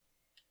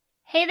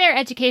Hey there,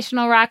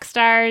 educational rock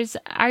stars.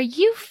 Are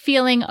you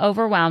feeling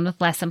overwhelmed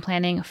with lesson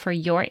planning for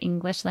your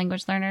English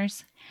language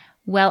learners?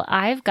 Well,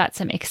 I've got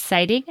some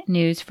exciting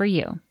news for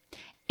you.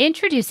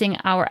 Introducing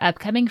our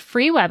upcoming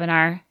free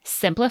webinar,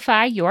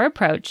 Simplify Your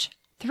Approach,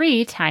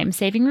 3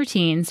 Time-Saving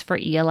Routines for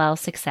ELL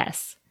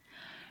Success.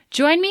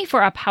 Join me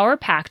for a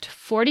power-packed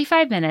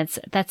 45 minutes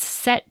that's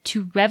set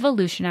to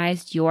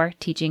revolutionize your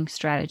teaching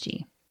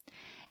strategy.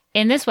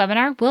 In this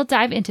webinar, we'll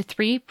dive into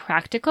 3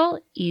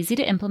 practical,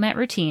 easy-to-implement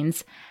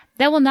routines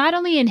that will not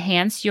only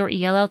enhance your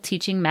ELL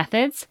teaching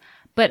methods,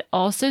 but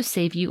also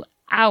save you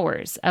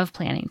hours of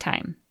planning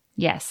time.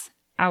 Yes,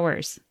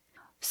 hours.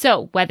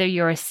 So whether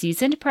you're a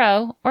seasoned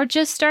pro or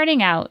just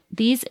starting out,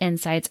 these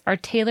insights are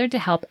tailored to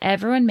help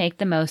everyone make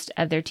the most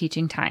of their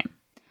teaching time.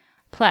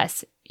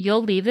 Plus,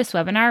 you'll leave this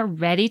webinar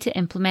ready to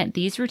implement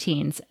these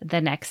routines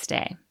the next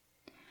day.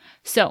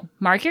 So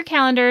mark your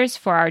calendars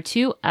for our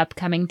 2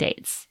 upcoming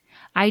dates.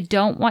 I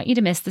don't want you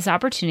to miss this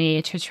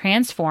opportunity to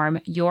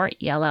transform your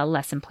ELL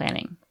lesson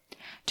planning.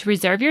 To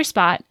reserve your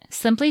spot,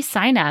 simply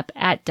sign up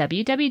at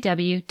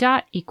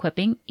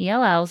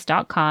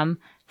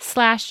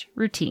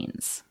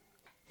www.equippingells.com/routines.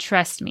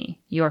 Trust me,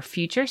 your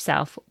future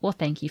self will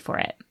thank you for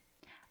it.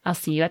 I'll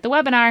see you at the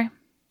webinar.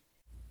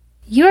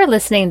 You are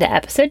listening to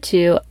episode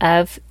 2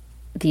 of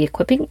the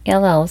Equipping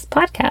ELLs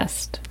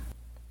podcast.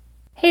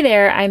 Hey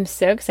there, I'm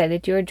so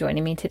excited you are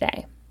joining me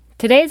today.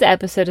 Today's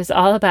episode is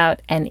all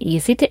about an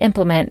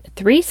easy-to-implement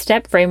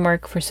 3-step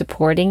framework for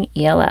supporting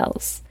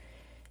ELLs.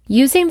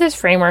 Using this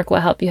framework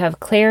will help you have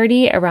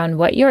clarity around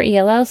what your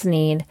ELLs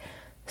need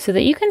so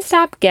that you can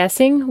stop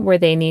guessing where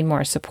they need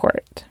more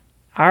support.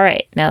 All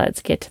right, now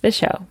let's get to the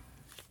show.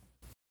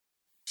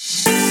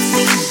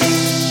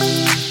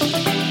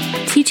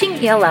 Teaching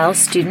ELL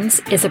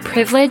students is a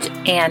privilege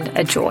and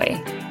a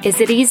joy.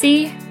 Is it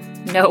easy?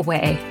 No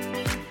way.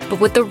 But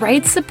with the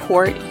right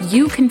support,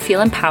 you can feel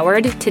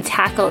empowered to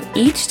tackle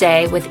each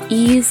day with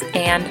ease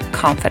and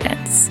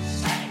confidence.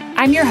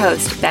 I'm your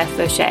host, Beth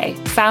Boucher,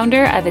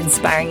 founder of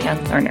Inspiring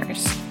Young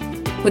Learners.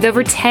 With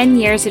over 10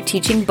 years of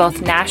teaching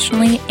both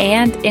nationally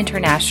and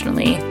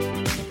internationally,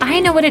 I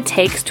know what it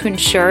takes to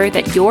ensure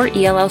that your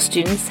ELL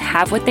students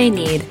have what they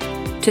need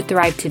to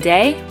thrive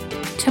today,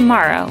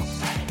 tomorrow,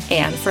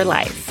 and for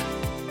life.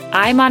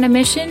 I'm on a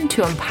mission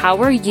to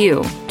empower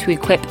you to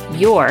equip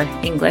your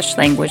English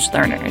language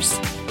learners.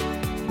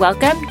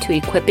 Welcome to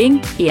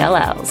Equipping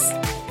ELLs.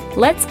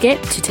 Let's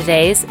get to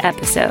today's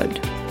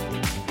episode.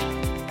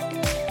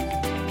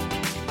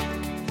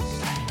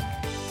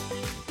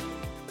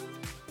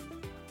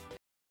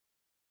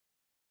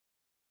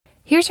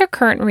 Here's our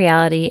current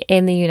reality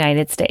in the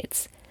United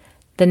States.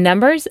 The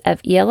numbers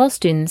of ELL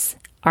students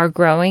are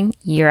growing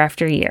year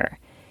after year.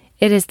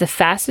 It is the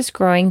fastest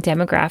growing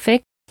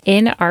demographic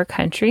in our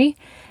country,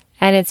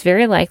 and it's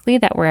very likely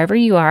that wherever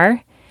you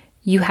are,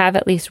 you have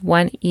at least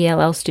one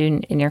ELL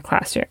student in your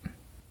classroom.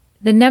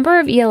 The number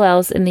of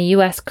ELLs in the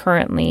U.S.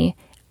 currently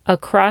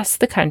across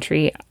the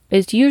country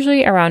is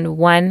usually around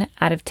 1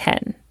 out of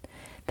 10.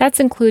 That's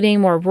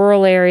including more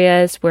rural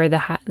areas where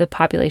the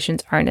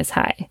populations aren't as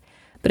high.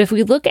 But if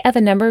we look at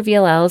the number of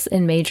ELLs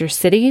in major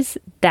cities,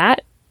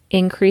 that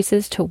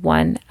increases to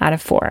 1 out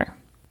of 4.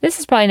 This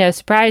is probably no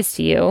surprise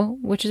to you,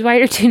 which is why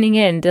you're tuning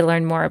in to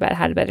learn more about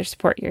how to better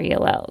support your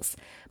ELLs.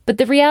 But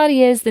the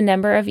reality is the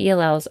number of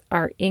ELLs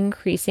are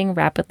increasing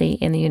rapidly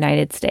in the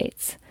United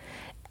States.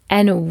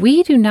 And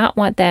we do not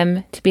want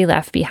them to be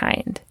left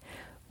behind.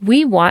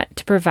 We want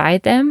to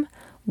provide them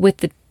with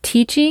the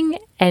teaching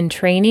and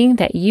training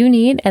that you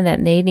need and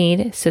that they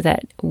need so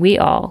that we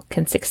all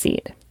can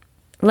succeed.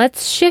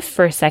 Let's shift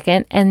for a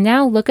second and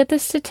now look at the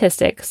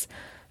statistics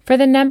for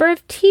the number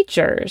of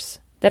teachers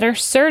that are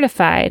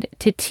certified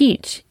to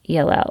teach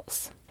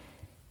ELLs.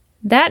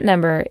 That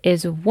number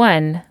is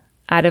 1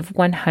 out of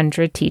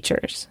 100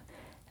 teachers.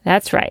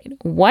 That's right,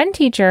 1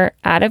 teacher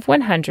out of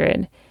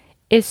 100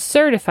 is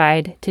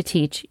certified to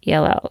teach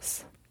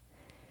ELLs.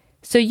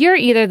 So you're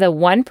either the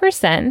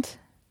 1%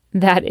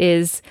 that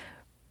is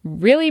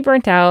really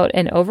burnt out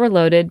and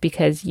overloaded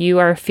because you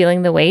are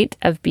feeling the weight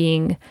of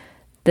being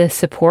the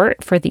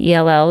support for the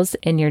ELLs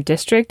in your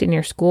district, in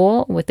your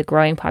school with the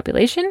growing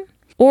population,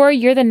 or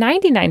you're the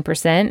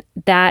 99%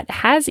 that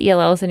has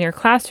ELLs in your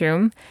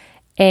classroom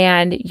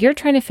and you're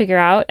trying to figure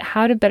out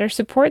how to better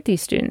support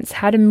these students,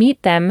 how to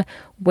meet them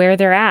where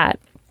they're at,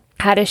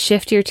 how to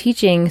shift your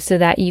teaching so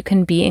that you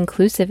can be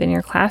inclusive in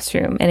your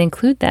classroom and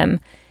include them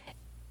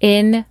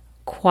in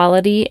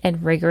quality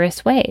and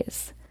rigorous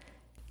ways.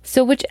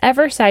 So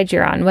whichever side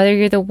you're on, whether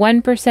you're the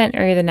 1%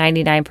 or you're the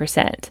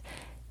 99%,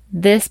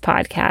 this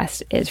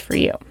podcast is for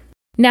you.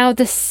 Now,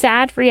 the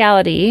sad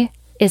reality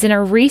is in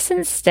a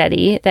recent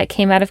study that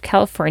came out of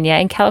California,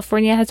 and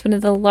California has one of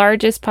the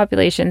largest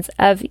populations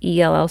of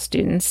ELL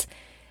students.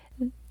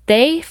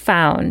 They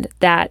found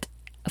that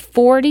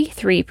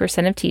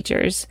 43% of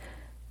teachers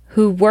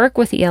who work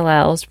with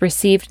ELLs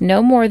received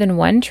no more than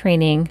 1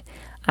 training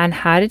on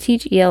how to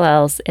teach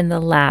ELLs in the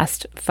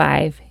last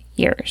 5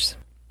 years.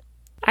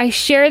 I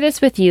share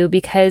this with you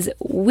because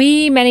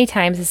we many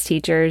times as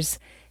teachers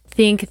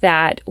think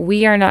that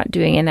we are not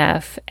doing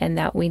enough and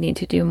that we need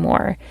to do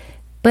more.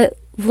 But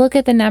look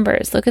at the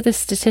numbers, look at the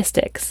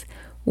statistics.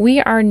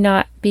 We are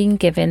not being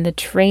given the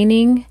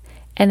training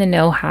and the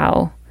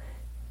know-how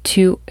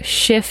to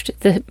shift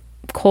the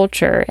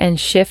culture and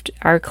shift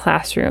our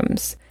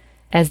classrooms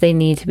as they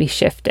need to be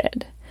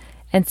shifted.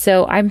 And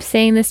so I'm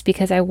saying this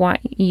because I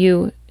want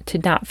you to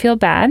not feel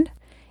bad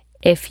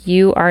if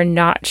you are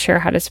not sure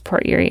how to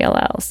support your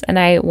ELLs. And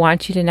I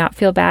want you to not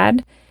feel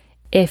bad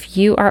if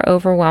you are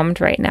overwhelmed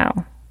right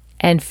now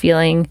and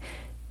feeling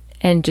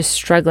and just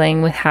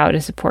struggling with how to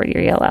support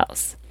your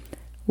ELLs.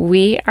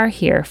 We are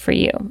here for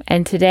you.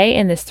 And today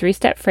in this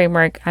 3-step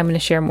framework, I'm going to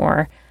share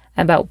more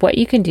about what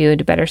you can do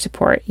to better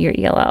support your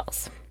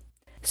ELLs.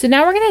 So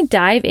now we're going to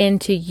dive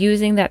into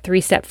using that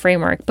 3-step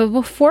framework. But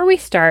before we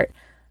start,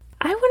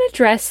 I want to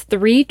address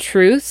 3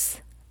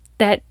 truths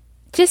that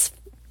just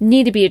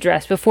need to be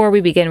addressed before we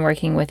begin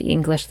working with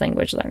English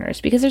language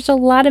learners, because there's a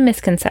lot of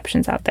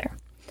misconceptions out there.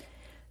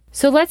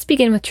 So let's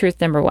begin with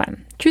truth number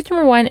 1. Truth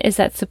number 1 is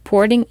that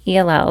supporting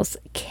ELLs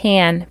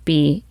can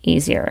be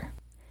easier.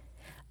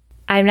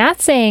 I'm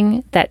not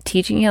saying that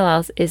teaching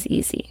ELLs is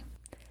easy,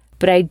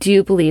 but I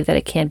do believe that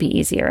it can be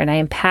easier, and I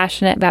am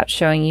passionate about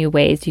showing you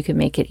ways you can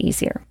make it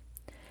easier.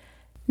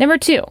 Number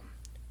 2,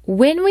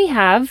 when we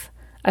have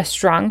a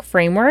strong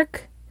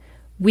framework,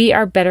 we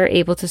are better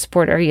able to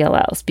support our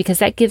ELLs because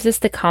that gives us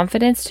the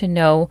confidence to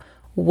know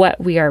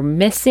what we are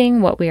missing,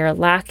 what we are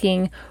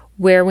lacking,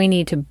 where we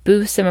need to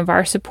boost some of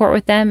our support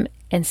with them,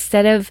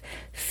 instead of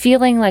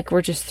feeling like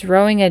we're just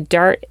throwing a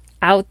dart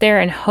out there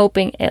and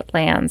hoping it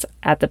lands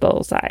at the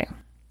bullseye.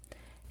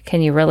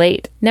 Can you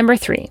relate? Number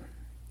 3,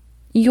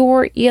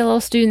 your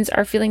ELL students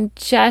are feeling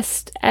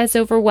just as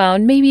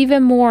overwhelmed, maybe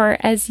even more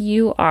as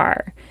you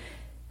are.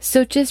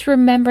 So just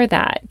remember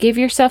that. Give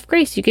yourself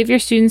grace. You give your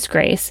students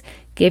grace.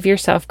 Give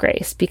yourself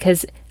grace,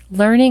 because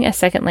learning a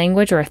second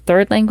language or a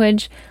third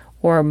language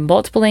or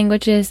multiple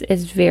languages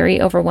is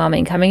very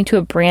overwhelming. Coming to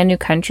a brand new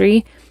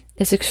country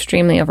is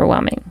extremely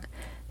overwhelming.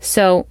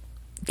 So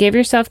give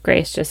yourself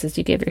grace just as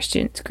you give your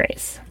students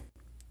grace.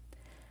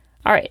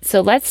 All right,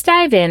 so let's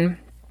dive in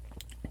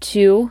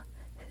to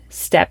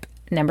step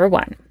number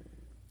 1.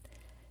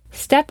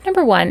 Step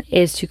number 1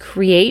 is to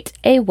create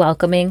a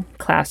welcoming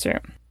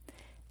classroom.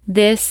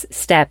 This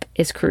step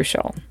is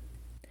crucial.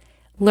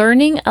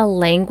 Learning a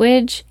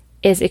language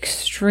is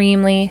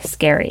extremely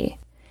scary.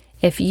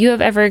 If you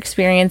have ever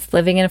experienced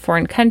living in a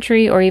foreign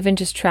country or even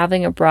just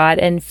traveling abroad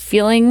and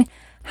feeling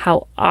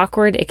how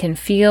awkward it can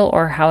feel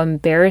or how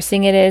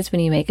embarrassing it is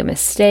when you make a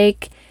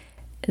mistake,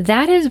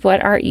 that is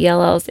what our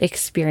ELLs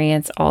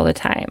experience all the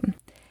time.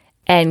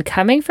 And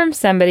coming from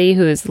somebody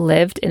who has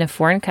lived in a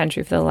foreign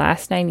country for the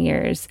last 9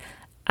 years,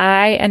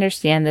 I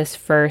understand this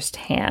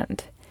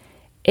firsthand.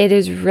 It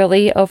is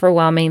really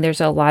overwhelming.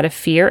 There's a lot of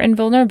fear and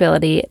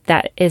vulnerability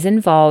that is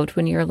involved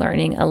when you're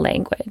learning a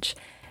language.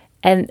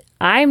 And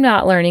I'm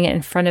not learning it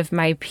in front of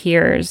my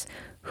peers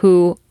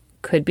who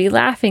could be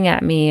laughing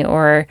at me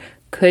or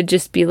could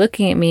just be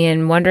looking at me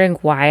and wondering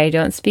why I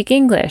don't speak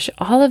English.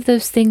 All of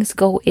those things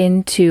go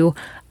into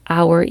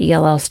our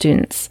ELL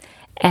students.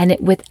 And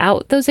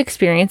without those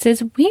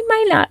experiences, we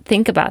might not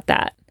think about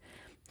that.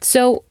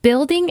 So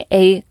building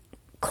a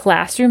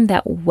classroom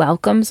that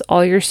welcomes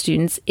all your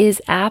students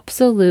is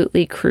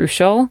absolutely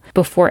crucial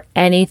before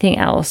anything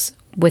else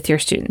with your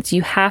students.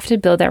 You have to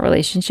build that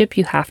relationship.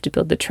 You have to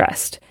build the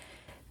trust,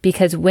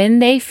 because when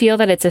they feel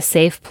that it's a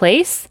safe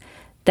place,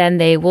 then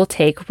they will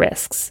take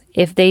risks.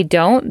 If they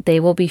don't,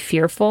 they will be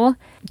fearful.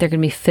 They're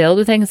going to be filled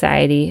with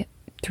anxiety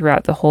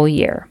throughout the whole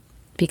year,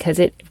 because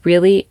it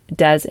really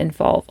does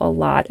involve a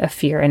lot of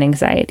fear and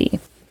anxiety.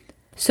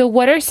 So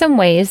what are some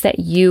ways that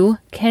you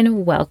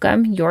can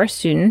welcome your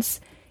students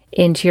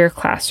into your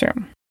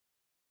classroom?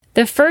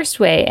 The first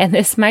way, and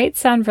this might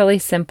sound really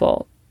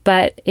simple,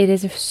 but it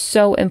is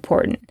so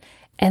important,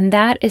 and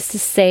that is to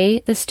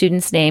say the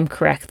student's name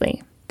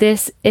correctly.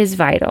 This is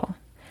vital.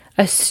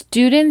 A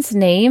student's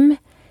name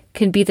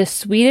can be the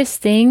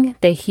sweetest thing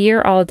they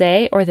hear all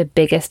day or the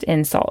biggest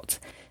insult.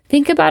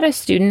 Think about a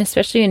student,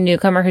 especially a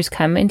newcomer who's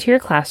come into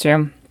your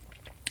classroom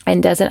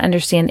and doesn't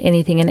understand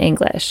anything in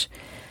English,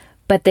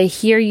 but they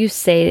hear you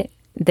say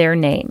their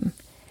name.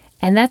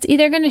 And that's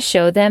either going to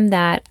show them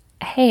that,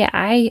 hey,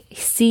 I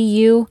see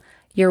you,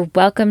 you're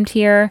welcomed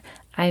here,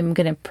 I'm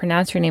going to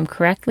pronounce your name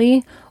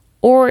correctly,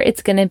 or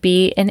it's going to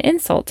be an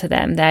insult to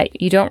them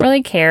that you don't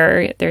really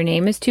care, their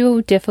name is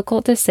too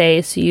difficult to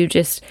say, so you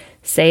just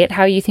say it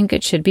how you think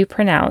it should be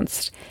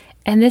pronounced.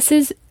 And this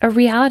is a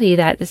reality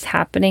that is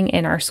happening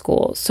in our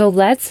schools. So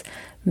let's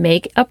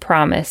make a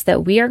promise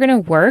that we are going to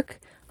work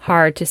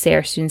hard to say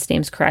our students'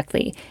 names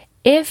correctly.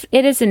 If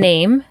it is a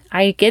name,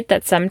 I get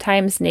that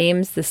sometimes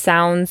names, the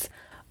sounds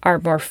are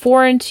more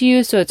foreign to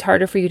you, so it's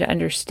harder for you to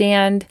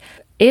understand.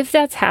 If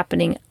that's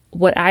happening,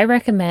 what I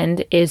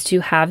recommend is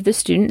to have the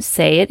student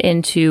say it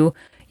into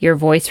your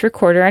voice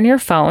recorder on your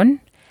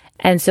phone.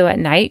 And so at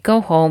night,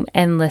 go home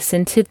and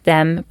listen to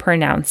them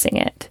pronouncing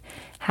it.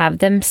 Have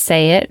them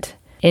say it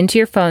into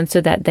your phone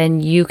so that then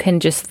you can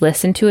just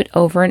listen to it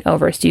over and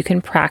over so you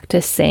can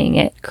practice saying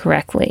it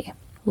correctly.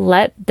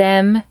 Let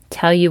them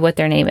tell you what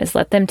their name is.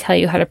 Let them tell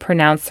you how to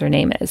pronounce their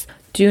name is.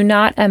 Do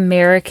not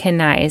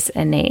Americanize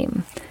a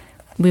name.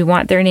 We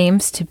want their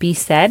names to be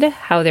said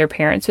how their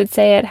parents would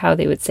say it, how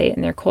they would say it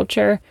in their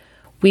culture.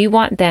 We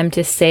want them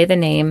to say the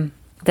name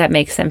that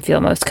makes them feel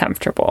most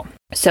comfortable.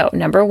 So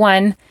number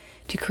 1,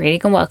 to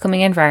creating a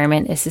welcoming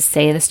environment is to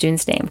say the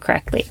student's name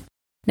correctly.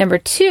 Number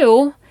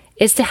 2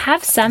 is to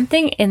have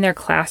something in their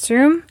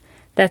classroom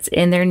that's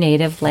in their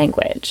native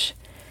language.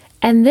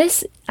 And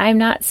this, I'm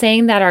not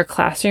saying that our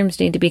classrooms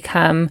need to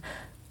become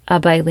a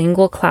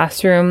bilingual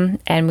classroom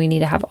and we need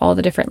to have all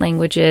the different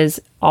languages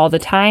all the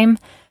time,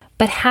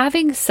 but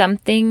having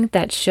something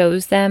that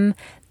shows them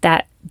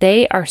that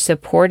they are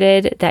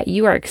supported, that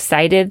you are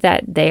excited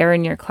that they are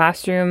in your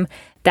classroom,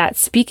 that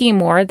speaking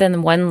more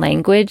than one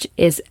language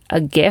is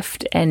a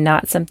gift and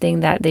not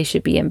something that they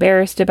should be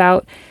embarrassed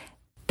about.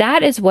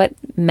 That is what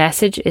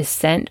message is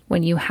sent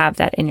when you have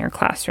that in your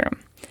classroom.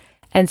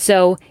 And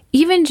so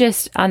even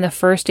just on the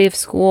first day of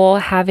school,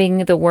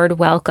 having the word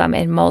welcome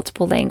in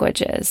multiple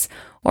languages,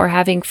 or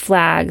having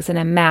flags and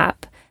a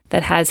map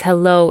that has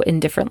hello in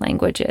different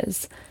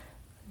languages,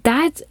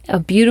 that's a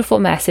beautiful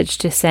message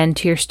to send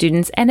to your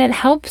students, and it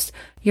helps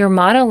your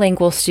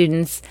monolingual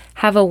students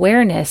have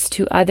awareness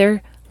to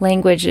other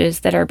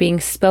languages that are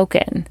being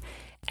spoken,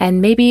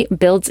 and maybe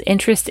builds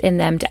interest in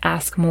them to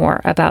ask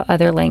more about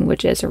other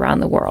languages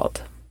around the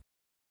world.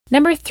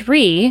 Number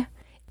 3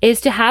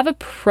 is to have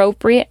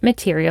appropriate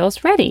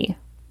materials ready.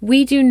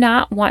 We do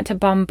not want to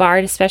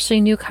bombard,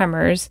 especially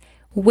newcomers,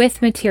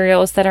 with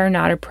materials that are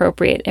not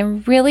appropriate,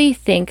 and really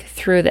think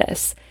through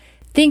this.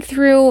 Think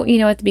through,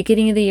 at the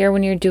beginning of the year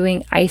when you're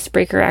doing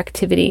icebreaker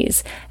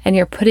activities and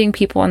you're putting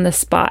people on the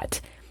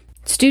spot.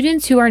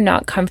 Students who are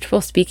not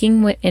comfortable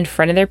speaking in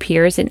front of their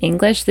peers in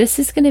English, this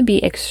is going to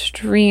be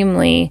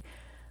extremely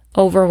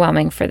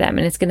overwhelming for them,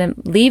 and it's going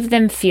to leave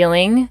them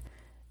feeling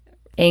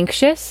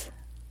anxious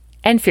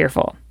and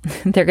fearful.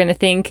 They're going to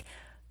think,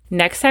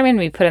 next time I'm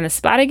going to be put on the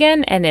spot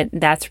again, and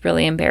that's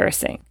really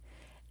embarrassing.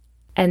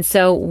 And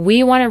so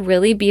we want to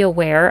really be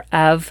aware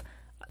of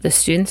the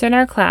students in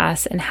our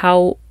class and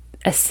how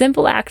a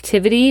simple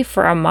activity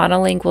for a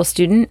monolingual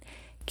student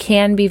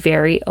can be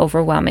very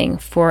overwhelming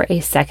for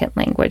a second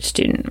language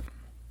student.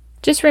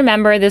 Just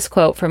remember this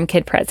quote from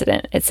Kid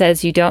President. It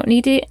says, "You don't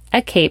need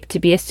a cape to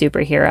be a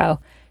superhero.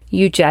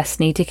 You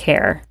just need to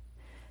care."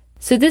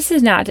 So this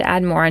is not to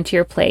add more onto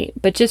your plate,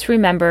 but just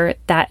remember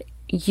that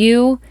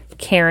you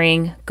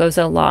caring goes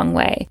a long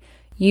way.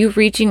 You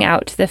reaching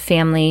out to the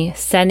family,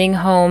 sending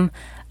home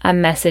a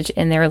message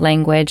in their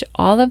language,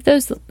 all of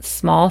those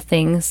small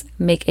things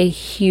make a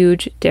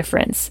huge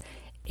difference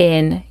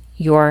in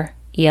your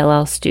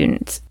ELL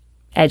student's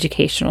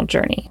educational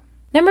journey.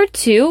 Number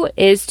 2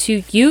 is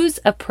to use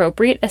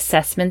appropriate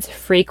assessments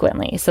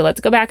frequently. So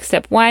let's go back.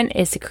 Step 1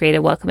 is to create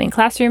a welcoming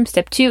classroom.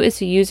 Step 2 is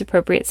to use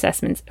appropriate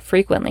assessments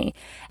frequently.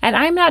 And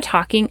I'm not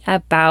talking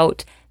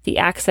about the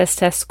access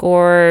test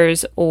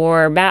scores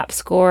or MAP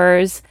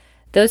scores.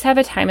 Those have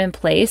a time and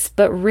place,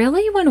 but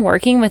really when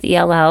working with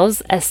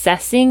ELLs,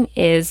 assessing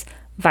is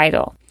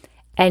vital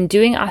and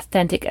doing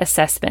authentic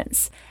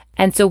assessments.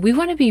 And so we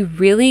want to be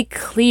really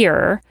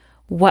clear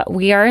what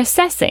we are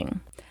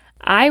assessing.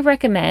 I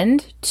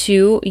recommend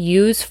to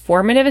use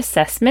formative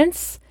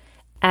assessments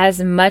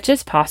as much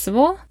as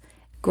possible.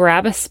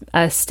 Grab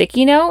a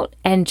sticky note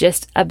and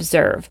just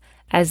observe.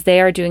 As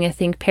they are doing a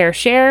think, pair,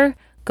 share,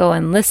 go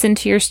and listen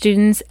to your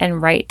students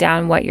and write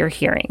down what you're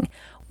hearing.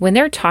 When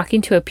they're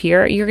talking to a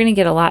peer, you're going to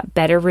get a lot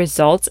better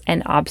results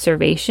and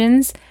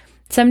observations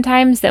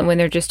sometimes than when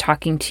they're just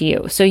talking to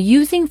you. So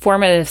using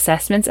formative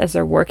assessments as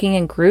they're working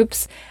in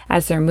groups,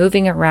 as they're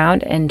moving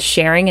around and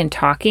sharing and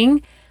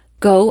talking,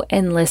 go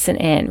and listen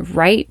in.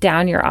 Write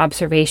down your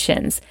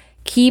observations.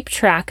 Keep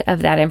track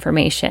of that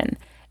information.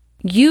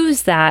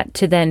 Use that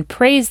to then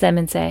praise them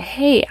and say,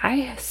 "Hey,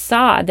 I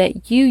saw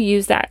that you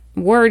used that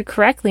word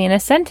correctly in a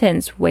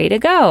sentence. Way to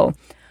go."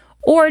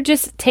 Or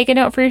just take a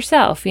note for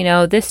yourself.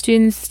 This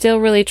student's still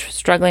really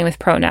struggling with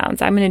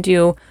pronouns. I'm going to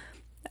do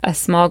a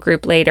small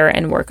group later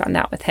and work on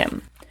that with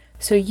him.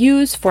 So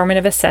use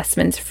formative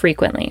assessments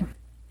frequently.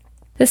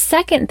 The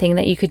second thing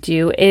that you could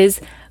do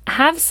is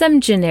have some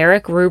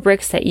generic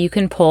rubrics that you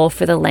can pull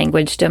for the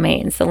language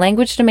domains. The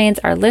language domains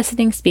are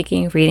listening,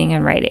 speaking, reading,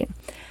 and writing.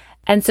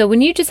 And so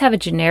when you just have a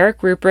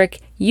generic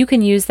rubric, you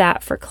can use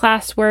that for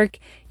classwork.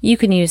 You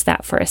can use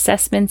that for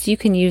assessments. You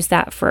can use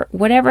that for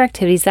whatever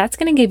activities. That's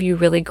going to give you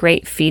really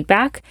great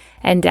feedback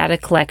and data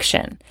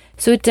collection.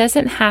 So it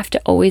doesn't have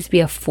to always be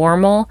a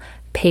formal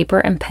paper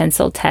and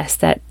pencil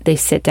test that they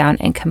sit down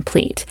and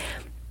complete.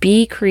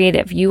 Be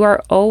creative. You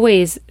are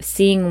always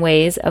seeing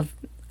ways of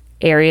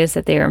areas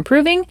that they are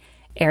improving,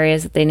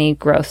 areas that they need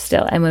growth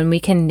still. And when we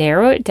can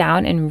narrow it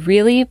down and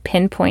really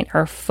pinpoint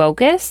our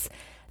focus,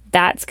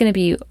 that's going to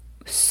be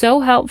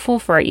so helpful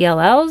for our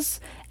ELLs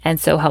and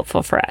so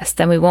helpful for us.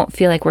 Then we won't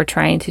feel like we're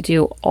trying to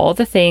do all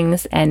the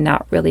things and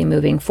not really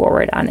moving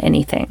forward on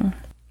anything.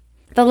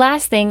 The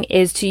last thing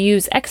is to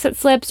use exit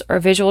slips or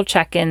visual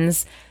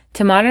check-ins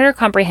to monitor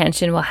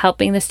comprehension while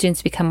helping the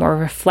students become more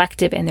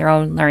reflective in their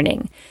own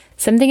learning.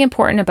 Something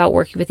important about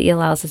working with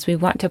ELLs is we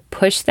want to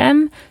push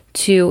them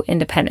to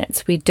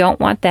independence. We don't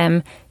want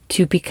them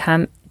to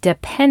become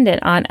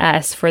dependent on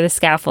us for the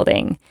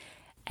scaffolding.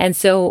 And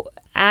so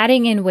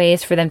adding in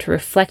ways for them to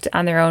reflect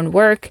on their own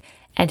work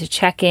and to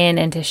check in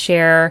and to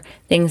share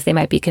things they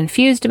might be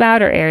confused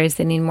about or areas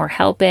they need more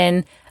help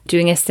in,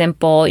 doing a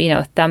simple,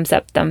 thumbs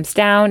up, thumbs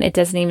down. It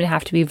doesn't even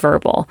have to be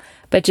verbal,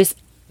 but just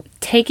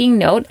taking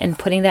note and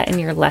putting that in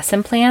your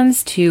lesson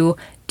plans to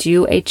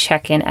do a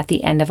check-in at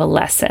the end of a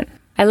lesson.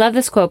 I love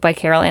this quote by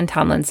Carol Ann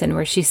Tomlinson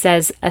where she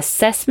says,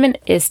 "Assessment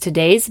is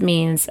today's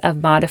means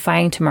of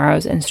modifying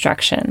tomorrow's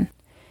instruction."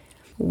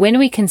 When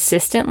we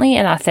consistently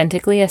and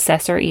authentically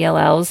assess our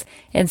ELLs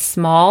in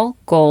small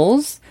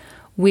goals,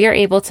 we are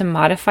able to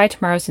modify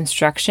tomorrow's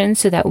instruction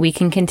so that we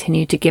can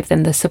continue to give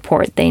them the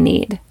support they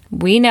need.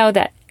 We know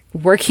that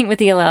working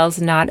with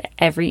ELLs, not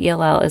every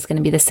ELL is going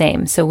to be the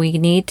same. So we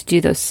need to do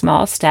those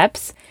small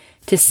steps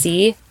to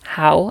see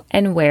how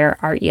and where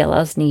our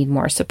ELLs need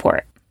more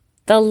support.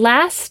 The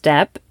last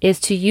step is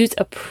to use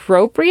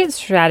appropriate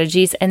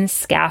strategies and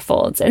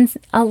scaffolds. And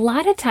a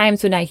lot of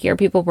times when I hear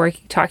people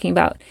talking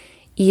about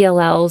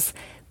ELLs,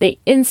 they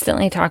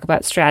instantly talk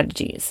about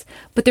strategies.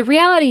 But the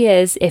reality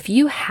is, if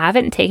you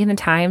haven't taken the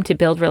time to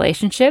build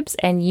relationships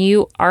and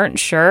you aren't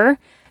sure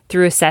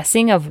through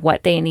assessing of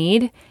what they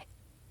need,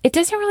 it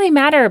doesn't really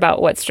matter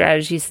about what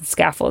strategies and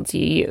scaffolds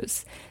you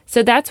use.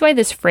 So that's why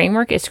this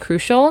framework is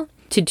crucial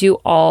to do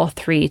all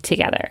three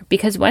together.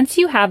 Because once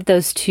you have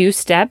those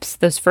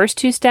first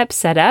two steps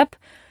set up,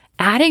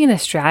 adding the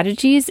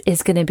strategies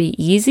is going to be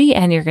easy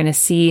and you're going to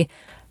see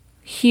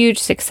huge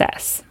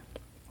success.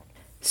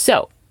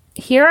 So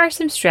here are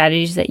some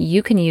strategies that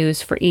you can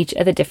use for each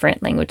of the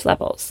different language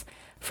levels.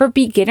 For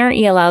beginner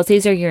ELLs,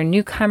 these are your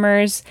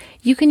newcomers.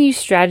 You can use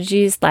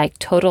strategies like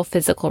total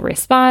physical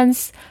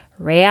response,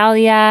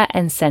 realia,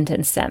 and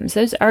sentence stems.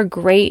 Those are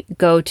great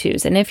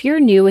go-tos. And if you're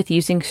new with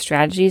using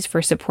strategies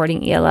for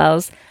supporting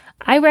ELLs,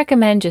 I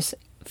recommend just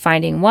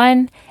finding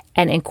one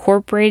and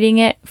incorporating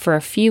it for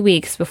a few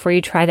weeks before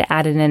you try to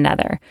add in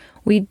another.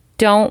 We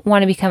don't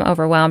want to become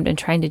overwhelmed and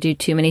trying to do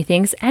too many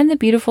things. And the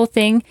beautiful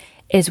thing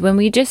is when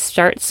we just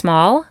start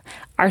small,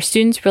 our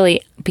students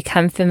really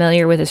become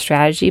familiar with a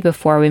strategy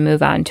before we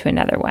move on to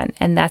another one.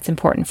 And that's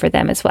important for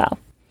them as well.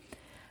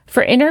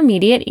 For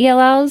intermediate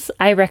ELLs,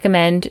 I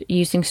recommend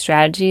using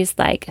strategies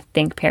like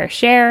think, pair,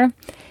 share,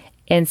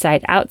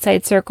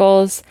 inside-outside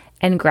circles,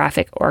 and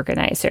graphic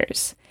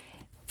organizers.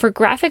 For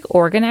graphic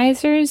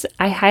organizers,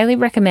 I highly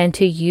recommend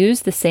to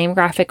use the same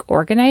graphic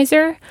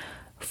organizer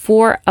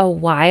for a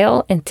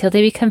while until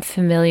they become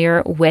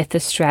familiar with the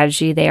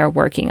strategy they are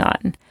working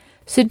on.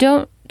 So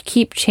don't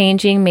keep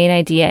changing main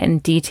idea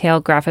and detail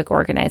graphic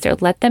organizer.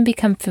 Let them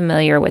become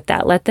familiar with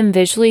that. Let them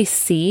visually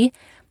see,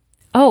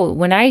 oh,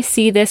 when I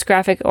see this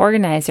graphic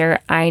organizer,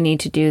 I need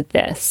to do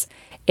this.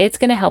 It's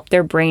going to help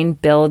their brain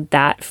build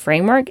that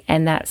framework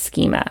and that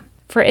schema.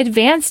 For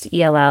advanced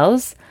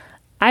ELLs,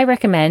 I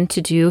recommend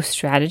to do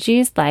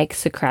strategies like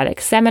Socratic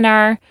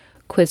seminar,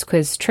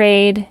 quiz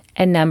trade,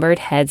 and numbered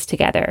heads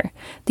together.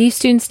 These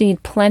students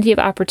need plenty of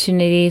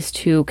opportunities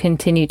to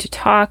continue to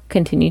talk,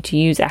 continue to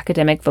use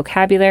academic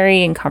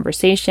vocabulary and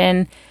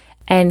conversation,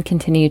 and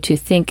continue to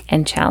think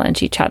and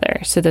challenge each other.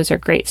 So those are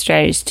great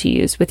strategies to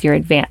use with your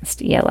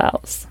advanced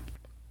ELLs.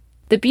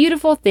 The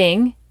beautiful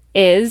thing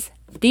is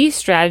these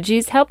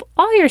strategies help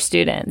all your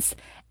students.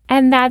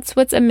 And that's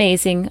what's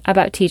amazing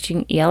about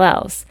teaching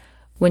ELLs.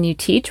 When you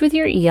teach with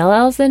your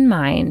ELLs in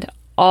mind,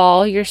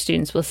 all your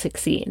students will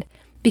succeed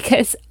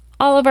because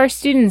all of our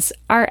students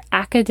are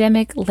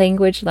academic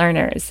language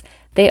learners.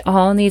 They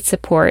all need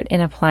support in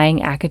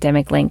applying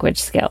academic language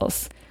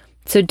skills.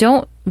 So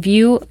don't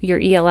view your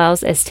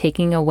ELLs as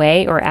taking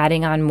away or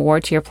adding on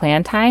more to your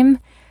plan time,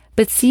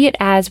 but see it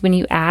as when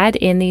you add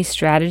in these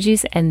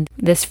strategies and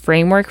this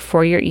framework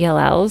for your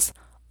ELLs,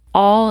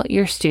 all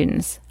your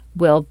students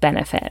will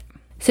benefit.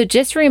 So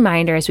just a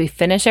reminder as we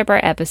finish up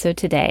our episode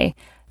today,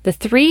 the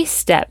 3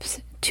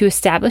 steps to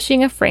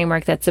establishing a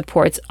framework that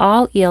supports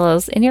all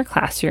ELLs in your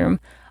classroom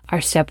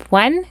are step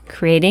 1,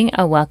 creating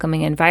a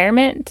welcoming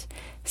environment,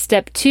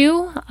 step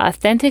 2,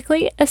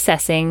 authentically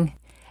assessing,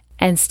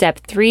 and step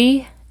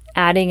 3,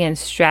 adding in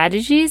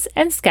strategies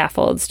and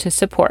scaffolds to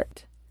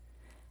support.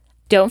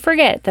 Don't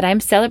forget that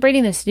I'm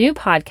celebrating this new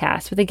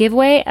podcast with a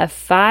giveaway of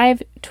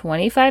 5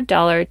 $25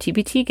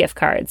 TPT gift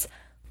cards,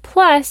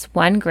 plus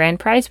 1 grand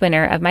prize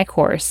winner of my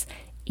course,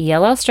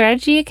 ELL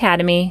Strategy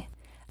Academy,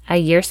 a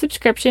year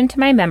subscription to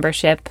my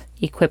membership,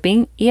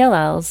 Equipping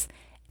ELLs,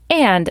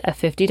 and a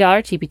 $50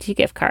 TPT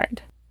gift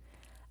card.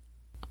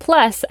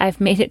 Plus, I've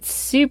made it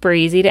super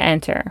easy to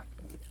enter.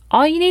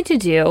 All you need to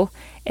do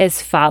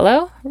is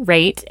follow,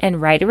 rate,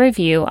 and write a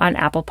review on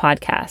Apple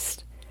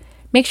Podcast.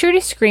 Make sure to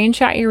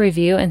screenshot your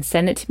review and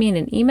send it to me in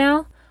an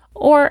email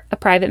or a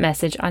private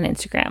message on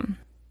Instagram.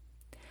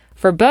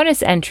 For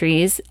bonus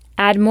entries,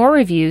 add more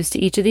reviews to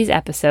each of these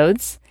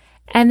episodes,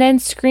 and then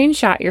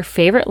screenshot your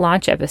favorite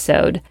launch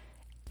episode,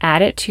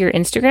 add it to your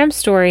Instagram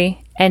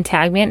story, and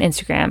tag me on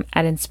Instagram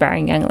at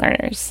Inspiring Young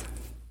Learners.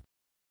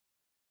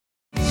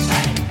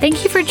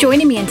 Thank you for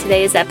joining me in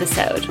today's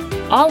episode.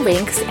 All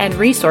links and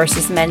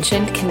resources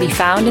mentioned can be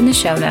found in the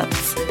show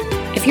notes.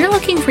 If you're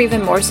looking for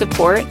even more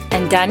support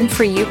and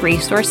done-for-you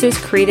resources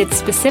created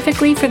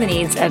specifically for the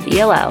needs of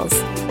ELLs,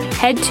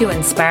 head to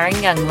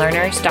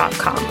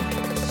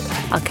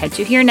inspiringyounglearners.com. I'll catch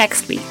you here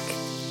next week.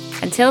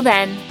 Until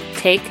then,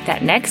 take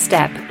that next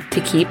step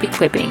to keep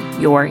equipping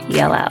your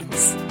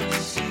ELLs.